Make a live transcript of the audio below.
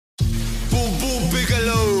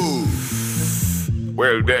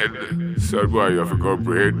Well then, son boy, you have to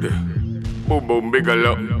comprehend. BumBum,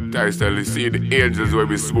 Biggalo, tijdens see the angels when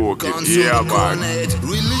we smoking. Yeah, man.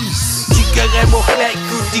 Helemaal gelijk,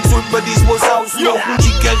 ik zoek maar die was auslopen.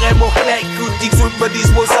 Chica helemaal gelijk, ik zoek maar die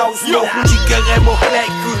was auslopen. Chica helemaal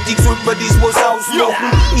gelijk, ik zoek maar die was auslopen.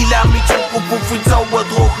 Ich lass mich schon auf den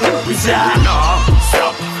Zauberdrochen.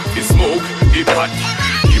 Stop, the smoke, the pot.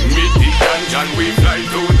 Give me the ganja and we fly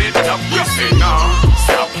to the top. We say nah,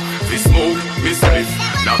 stop, the smoke, we spliff.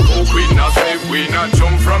 Now coke we not sniff, we not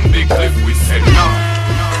jump from the cliff. We say nah.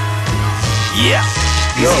 Yeah.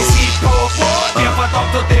 This is Hip-Hop, der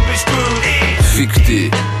verdammte den bestimmt. Fick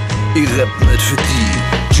dich, ich rapp nicht für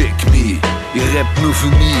die. Check me, ich rapp nur für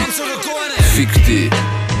mich. Fick dich,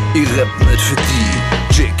 ich rapp nicht für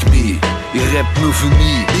die. Check me, ich rapp nur für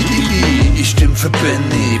mich. Ich stimm für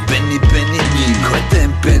Benny, Benny, Benny, me. Heute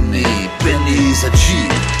Benny, Benny ist ein G.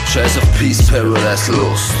 Scheiß auf Peace, Paradise,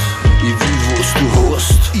 Lost. Ich will, was du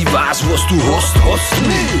hast, ich weiß, was du hast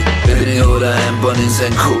me. Benny hat ein Einbahn in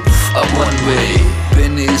sein Kopf, a one way,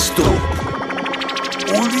 Benny ist dope.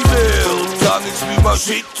 Oliver, sag ich wie man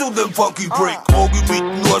schick zu dem Funky Break. Morgen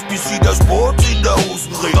bieten nur bis sie das Boot in der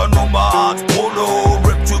Hosen trägt. Dann Nummer 1 Polo,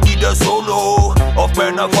 Rap schon wieder Solo. Auf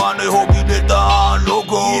meiner Fahne hab ich nicht da ein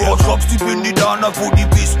Logo. Was glaubst du, ich bin nicht da, wo die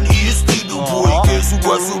besten ist, die du pur. Ich geh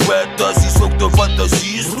sogar so weit, dass ich sag, der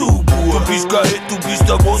Fantasiest du pur. Du bist kein Hit, du bist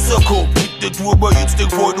der Wasserkopf. Bitte tu aber jetzt den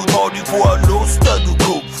Freund und hau dich vor los, da du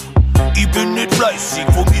Kopf. Ich bin nicht fleißig,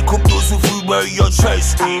 von mir kommt nur so viel, weil ich ein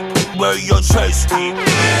Scheiß geb, weil ich ein Scheiß geb.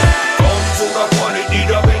 Gaunz oder Goaned,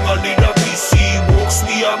 nieder Wenger, nieder PC. Wuchs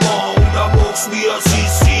wie ein Mann oder wuchs wie ein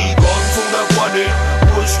Sissi. Gaunz oder Goaned,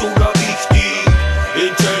 wurscht oder wichtig,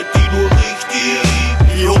 entscheid die nur richtig.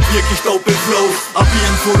 Ich hab wirklich dope Flow, ein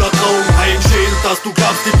Bier voller Traum. Ein Schädel, dass du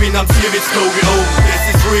glaubst, ich bin am Zierwitz-Klo gehoben. Das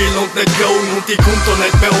ist real und nicht Clown und ich komm da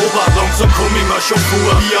nicht mehr ober. Langsam komm ich mir schon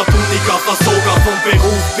vor, wie ein Puniker Versorger. Vom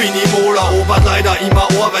Beruf bin ich Mola, aber leider immer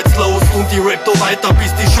arbeitslos. Und ich rap da weiter,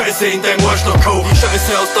 bis die Scheiße in deinem Arschloch kaut. Die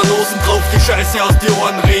Scheiße aus der Nase drauf, die Scheiße aus die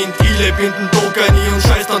Ohren rinnt. Ich leb in den Tag ein und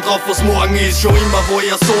scheiß dann drauf, was morgen ist. Schon immer war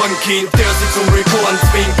ich ein Sorgenkind, der sich zum Recorden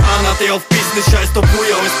zwingt. Einer, der auf Business scheißt, obwohl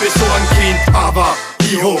ich alles besorgen Kind. Aber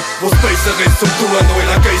ich hab was Besseres zum tun,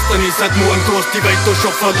 Alter, gestern ist seit morgen, du hast die Welt doch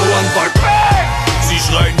schon verloren, weil sie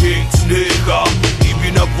schreien links, Nigger, ich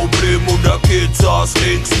bin ein Problem und da geht's aus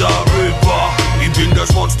links, der Ripper. Ich bin der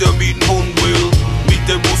Schwanz, der mit dem Hund will, mit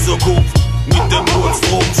dem Wasserkopf, mit dem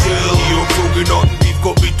Kurzstromschild. Ich hab sogenannten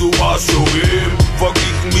Beefkopf, wie du hast schon eben,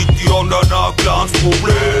 verglichen mit die anderen ein kleines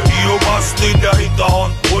Problem. Ich hab Asten in der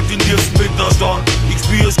Hinterhand und den ersten Winterstand, ich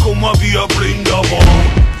spiel es Kummer wie ein blinder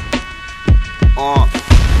Mann.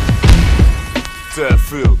 Sehr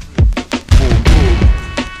viel.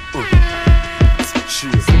 BumBum.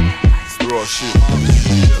 Cheers. Raw shit.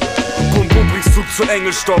 BumBum bringst Zug zu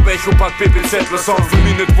Engelstaub, Echo packt Baby Zettler Sound. Für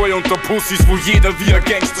mich nicht wohl unter Pussys, wo jeder wie ein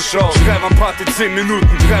Gangster schaut. Schreib am Party 10 Minuten,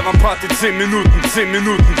 schreib am Party 10 Minuten, 10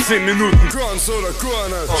 Minuten, 10 Minuten. Gaunz oder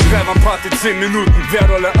Goaned. Schreib am Party 10 Minuten, werd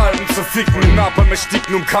alle Alben zerficken. In Napalm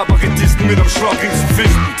ersticken, um Kabarettisten mit am Schlagring zu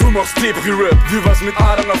ficken. Du machst Depri-Rap, wie was mit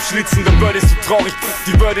Adern aufschlitzen. Der Bird ist so traurig,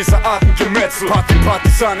 die Bird ist ein Atemgemetzel.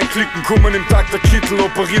 Party-Partisanen klicken, kommen im Takt der Kittel.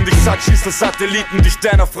 Operieren dich Sackschießer Satelliten, dich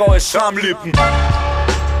deiner Frau ist Schamlippen.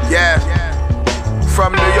 Yeah,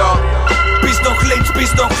 from New York. Bis noch links,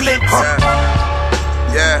 bis noch links.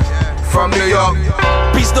 Yeah, from New York.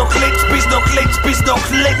 Bis noch links, bis noch links, bis noch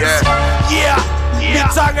links. Yeah,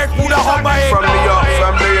 mit Zange, Bruder, hau mal hin. From New York,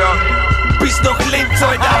 from New York. Bis noch links,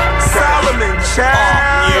 Alter. Solomon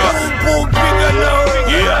Child. BumBum, Biggalo.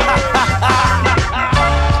 Yeah.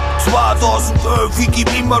 2011, ich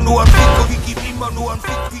geb immer nur ein Fick, ich geb immer nur ein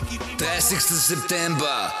Fick, ich geb immer 30.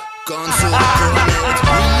 September, Gaunz oder Goaned.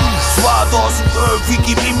 2011, ich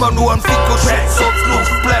geb immer nur ein Fick und scheiß aufs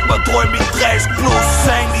Luft. Bleib mal treu mit 30 plus,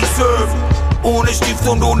 sein wie Söf. Ohne Stift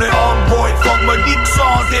und ohne Armbeut, fang mal nix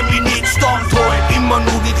an, der mich nicht standhält. Immer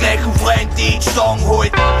nur die gleichen Freunde, die ich stang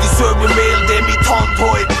heut. Dieselbe Mehl, der mit Hand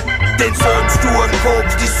heut. Denselben sturen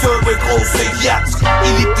Kopf, dieselbe große Jagd.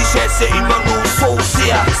 Ich lieb die Scheiße immer nur so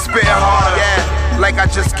sehr. Spit hard, yeah, like I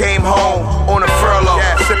just came home on a furlough,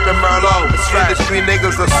 sipping Merlot. Industry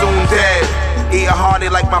niggas are soon dead. Eating hearty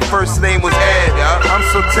like my first name was Ed. I'm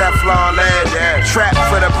so Teflon lead, trapped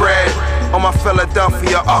for the bread. On my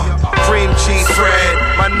Philadelphia, cream cheese bread.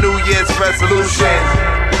 My New Year's resolution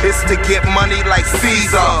is to get money like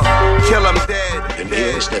Caesar. Kill him dead. Denn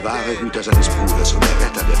er ist der wahre Hüter seines Bruders und der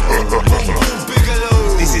Retter der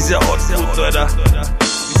This is a hot food, Alter.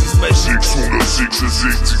 This is my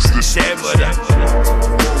 666. Sam, Alter.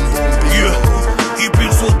 Yeah. Ich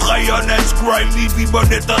bin so 3 Jahre grimy, wie man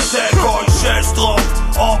nicht das sein kann. Ich scheiß drauf,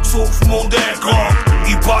 Ochs auf Mund,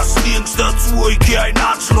 Ich pass nirgends dazu, ich geh ein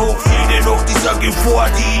Anschlag. Jede Nacht dieser Gefahr,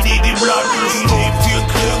 die in dem Land ist. Ich leb für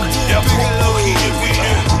Krieg, der kommt noch jede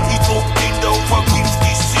Wille. Ich druck den da und verknüpft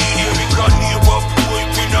die Szene. Ich kann nie überfuhr,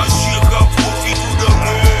 ich bin ein schierer Profi, du der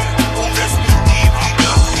Müll. Und es wird nie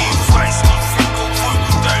wieder. Ich weiß nicht, Finger,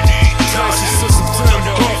 folge deine Ideale. 30.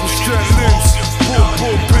 September, Stern links.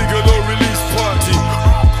 BumBum, Biggalo Release Party.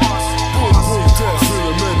 BumBum, der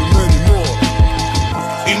für many more.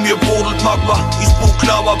 In mir brodelt Magma, ich spuck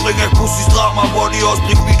Lava, bring Pussys Drama, Body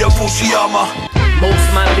ausbricht wie der Fushiyama. Most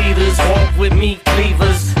my leaders walk with me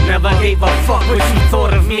cleavers. Never gave a fuck what you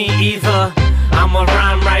thought of me either. I'm a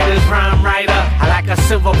rhyme writer. I like a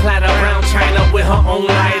silver platter, brown china with her own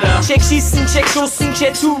lighter. Check schießen, check schussen,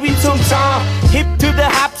 check Tubi zum Zahn. Hip to the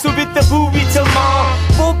hop, so wird der Bubi zum Mann.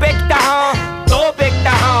 Wo beckt der Hahn? Da beckt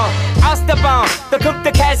der Hahn. Aus der Bahn, da kommt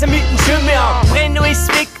der Kaiser mit dem Schirme an. Brenno ist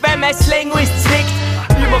weg, weil mein Slang ist zwickt.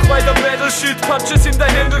 Ich mach weiter Battle-Shit, Punches in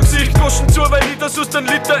dein Händelgesicht. Goschen zu, weil ich das aus ein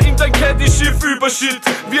Liter in dein Caddy-Schiff überschied.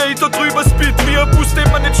 Wie ich da drüber spit, wie ein Bus, den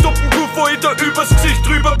man nicht stoppen kann, wo ich da übers Gesicht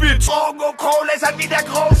drüber bitch. Bongo Kohle sind wieder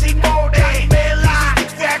groß in Mode.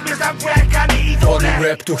 Wenn ich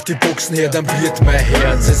Rap durch die Boxen her, dann blüht mein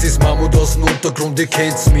Herz. Es ist Mammut aus dem Untergrund, ihr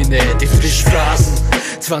kennt's mich nicht. Die frisch Phrasen,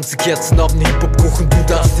 20 Kerzen auf den Hip-Hop kochen, du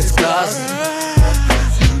darfst es blasen.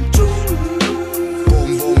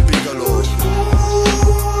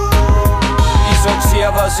 Sag's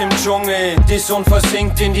her was im Dschungel, die Sonne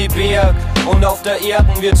versinkt in die Berg und auf der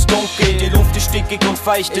Erden wird's dunkel, die Luft ist stickig und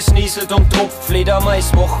feucht, es nieselt und tropft,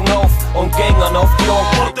 Fledermais wachen auf und gängern auf die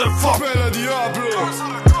Jagd. What the fuck? Bella Diablo.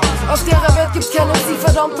 Auf der Welt gibt's keine sie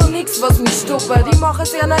verdammt und nix, was mich stoppert. Ich mache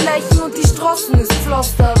es gerne Leichen und die Straßen ist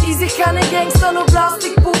Pflaster. Ich seh keine Gangster, nur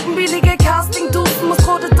Plastikpuppen, billige Casting-Tusten, muss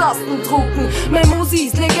rote Tasten drucken. Mein Musi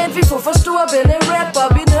ist Legend wie vor verstorbene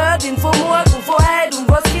Rapper. Bin Herdin vor morgen, vor heute und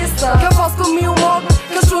was gestern. Kein Fass um mich umhaken,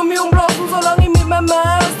 kein Sturm mich umblasen, solange ich mit meinem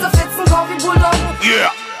Mann aus der fetzen Kaffee Bulldoggen.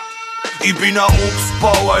 Yeah! Ich bin ein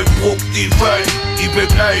Obstbauer, ich bruch die Welt. Ich bin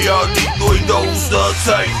Eier, nicht nur in der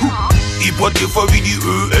Osterzeit. Ich portier voll wie die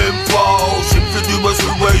ÖMV, schimpft übers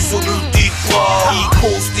Highway so nötig war. Ich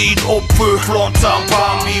kost den Opfer, pflanz am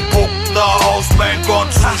Baum, ich bock nach Haus mein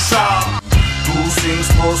ganzen Charme. Du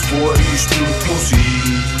singst was vor, ich spiel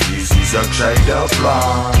Musik, das ist ein gescheiter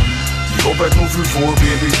Plan. Ich hab halt nur viel vor,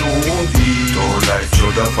 Baby, du und ich, da leicht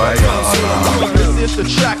schon der Feieralarm. This is the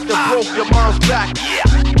track that broke your mom's back.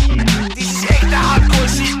 Dies ist echter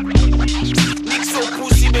Hardcore-Shit. Nix so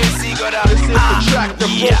pussymäßig, oder? This is the track that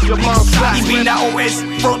broke your mom's back. Ich bin der OS,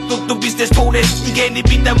 Front und du bist des Todes. Ich geh nicht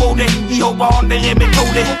mit der Mode, ich hab eine andere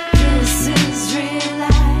Methode. This is real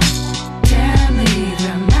life, terribly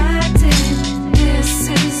dramatic. This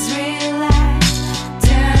is real life,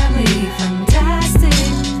 terribly fantastic.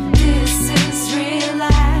 This is real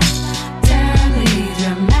life, terribly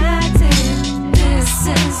dramatic. This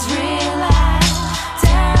is real life,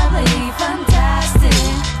 terribly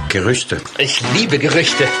fantastic. Gerüchte. Ich liebe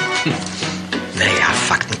Gerüchte. Naja,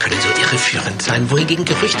 Fakten können so irreführend sein, wohingegen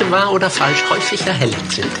Gerüchte wahr oder falsch häufig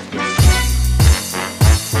erhellend sind.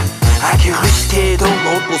 Ein Gerücht geht um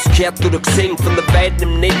und was gehört oder gesehen von der Weiden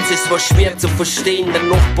im Netz, es war schwer zu verstehen. Der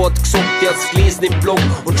Nachbar hat gesagt, der hat's gelesen im Blog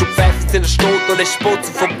und schon pfeift's in der Stadt oder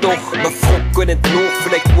Spatzen vom Dach. Man fragt gar nicht nach,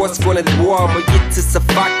 vielleicht war's gar nicht wahr, aber jetzt ist ein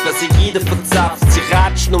Fakt, was sich jeder verzapft. Sie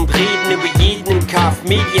ratschen und reden über jeden im Kaff,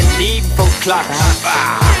 Medien leben von Klatsch.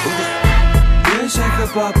 Ich sage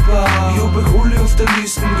Papa, ich hab euch alle auf der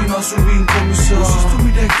Liste, genauso wie ein Kommissar. Was ist du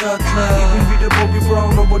mit der Krattler? Ich bin wie der Bobby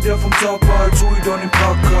Brown, aber der vom Zappa, so ich dann im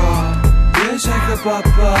Packer. Ich sage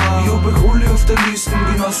Papa, ich hab euch alle auf der Liste,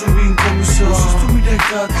 genauso wie ein Kommissar. Was ist du mit der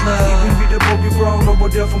Krattler? Ich bin wie der Bobby Brown, aber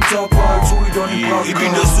der vom Zappa, so ich dann im Packer. Ich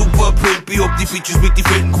bin der Super-Pimp, ich hab die Bitches mit die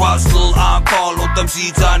fetten Quastel. Ein Karl und am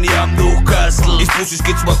Seeds an, ich am Nachkastel. Ist Bussis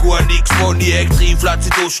gibt's mal gar nix, von ich extrem flatze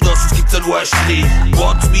Duschen, sonst gibt's ein Arschstrich.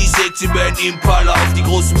 Wants me, setz in mein Impala auf die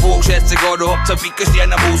großen Bogen. Scheißegal, du habt ein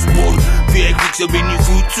Fickerstern am Hosenboden. Für ein Wichser bin ich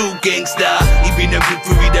viel zu Gangster. Ich bin ein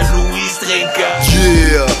Hüpfer wie der Louis Trinker.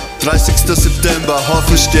 Yeah! 30. September,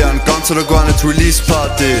 Hafenstern, ganz oder gar nicht Release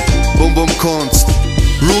Party. BumBum Kunst,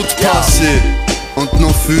 Root Party und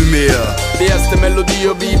noch viel mehr. Die erste Melodie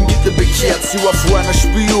hab ich ihm bitte bekehrt. Sie war vor einer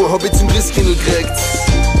Spür, hab ich zum Christkindl gekriegt.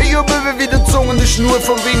 Ich hab immer wieder Zungen, die Schnur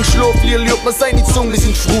von wegen Schlaflied, ich hab mir seine Zungen, die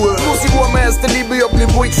sind früher. Musik war meine erste Liebe, ich hab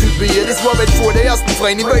mich wohl gefühlt bei ihr. Das war weit vor der ersten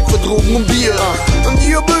Freien, die Welt vor Drogen und Bier. Und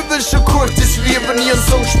ich hab immer schon kurz das Lied, wenn ich einen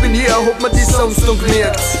Song spiel hier, hab mir die Songs dann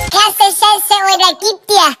gemerkt. Erste Scheiße oder gib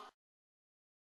dir.